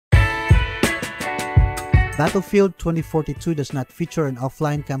Battlefield 2042 does not feature an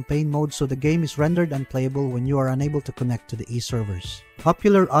offline campaign mode, so the game is rendered unplayable when you are unable to connect to the e-servers.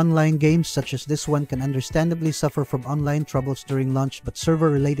 Popular online games such as this one can understandably suffer from online troubles during launch, but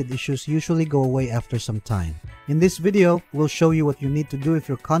server-related issues usually go away after some time. In this video, we'll show you what you need to do if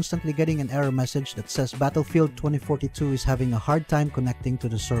you're constantly getting an error message that says Battlefield 2042 is having a hard time connecting to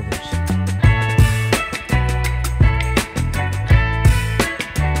the servers.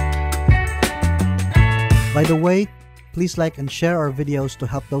 By the way, please like and share our videos to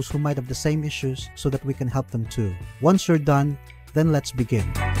help those who might have the same issues so that we can help them too. Once you're done, then let's begin.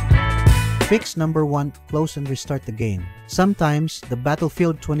 Fix number 1. Close and restart the game. Sometimes, the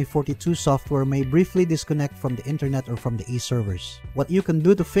Battlefield 2042 software may briefly disconnect from the internet or from the e-servers. What you can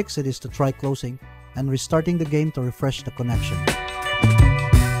do to fix it is to try closing and restarting the game to refresh the connection.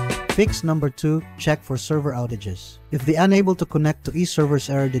 Fix number 2. Check for server outages. If the unable to connect to e-servers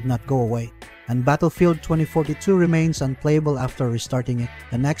error did not go away, and Battlefield 2042 remains unplayable after restarting it,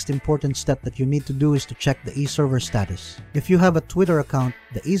 the next important step that you need to do is to check the e-server status. If you have a Twitter account,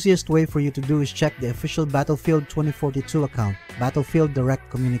 the easiest way for you to do is check the official Battlefield 2042 account, Battlefield Direct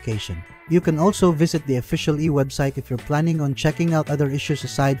Communication. You can also visit the official e-website if you're planning on checking out other issues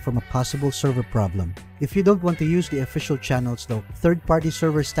aside from a possible server problem. If you don't want to use the official channels though, third-party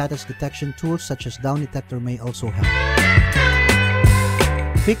server status detection tools such as Down Detector may also help.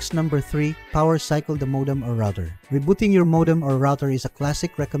 Fix number 3. Power cycle the modem or router. Rebooting your modem or router is a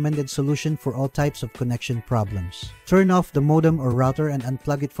classic recommended solution for all types of connection problems. Turn off the modem or router and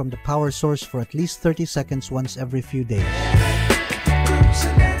unplug it from the power source for at least 30 seconds once every few days.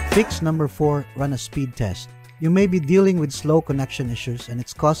 Fix number 4. Run a speed test. You may be dealing with slow connection issues and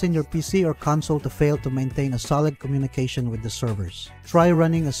it's causing your PC or console to fail to maintain a solid communication with the servers. Try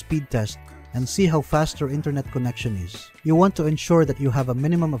running a speed test and see how fast your internet connection is. You want to ensure that you have a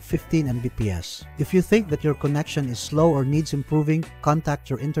minimum of 15 Mbps. If you think that your connection is slow or needs improving, contact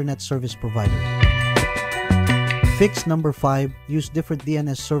your internet service provider. Fix number 5. Use different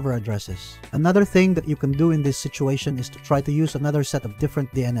DNS server addresses. Another thing that you can do in this situation is to try to use another set of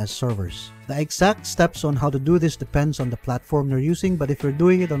different DNS servers. The exact steps on how to do this depends on the platform you're using, but if you're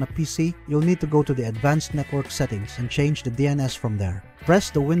doing it on a PC, you'll need to go to the Advanced Network Settings and change the DNS from there. Press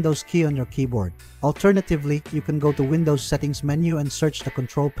the Windows key on your keyboard. Alternatively, you can go to Windows Settings menu and search the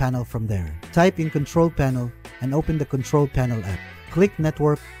Control Panel from there. Type in Control Panel and open the Control Panel app. Click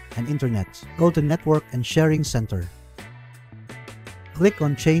Network and Internet. Go to Network and Sharing Center. Click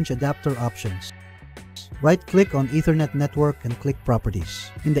on Change Adapter Options. Right-click on Ethernet Network and click Properties.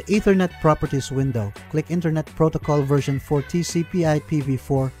 In the Ethernet Properties window, click Internet Protocol version 4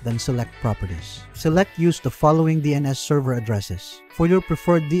 TCP/IPv4, then select Properties. Select Use the following DNS server addresses. For your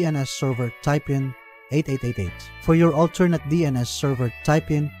preferred DNS server, type in 8888. For your alternate DNS server, type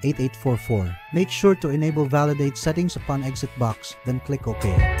in 8844. Make sure to enable Validate Settings upon exit box, then click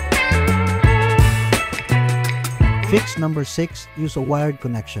OK. Fix number 6. Use a wired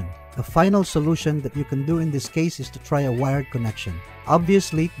connection. The final solution that you can do in this case is to try a wired connection.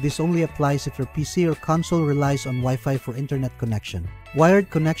 Obviously, this only applies if your PC or console relies on Wi-Fi for internet connection. Wired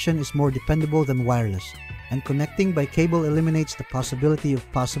connection is more dependable than wireless, and connecting by cable eliminates the possibility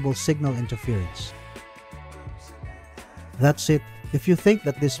of possible signal interference. That's it. If you think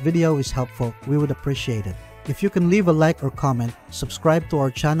that this video is helpful, we would appreciate it. If you can leave a like or comment, subscribe to our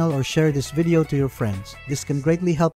channel or share this video to your friends. This can greatly help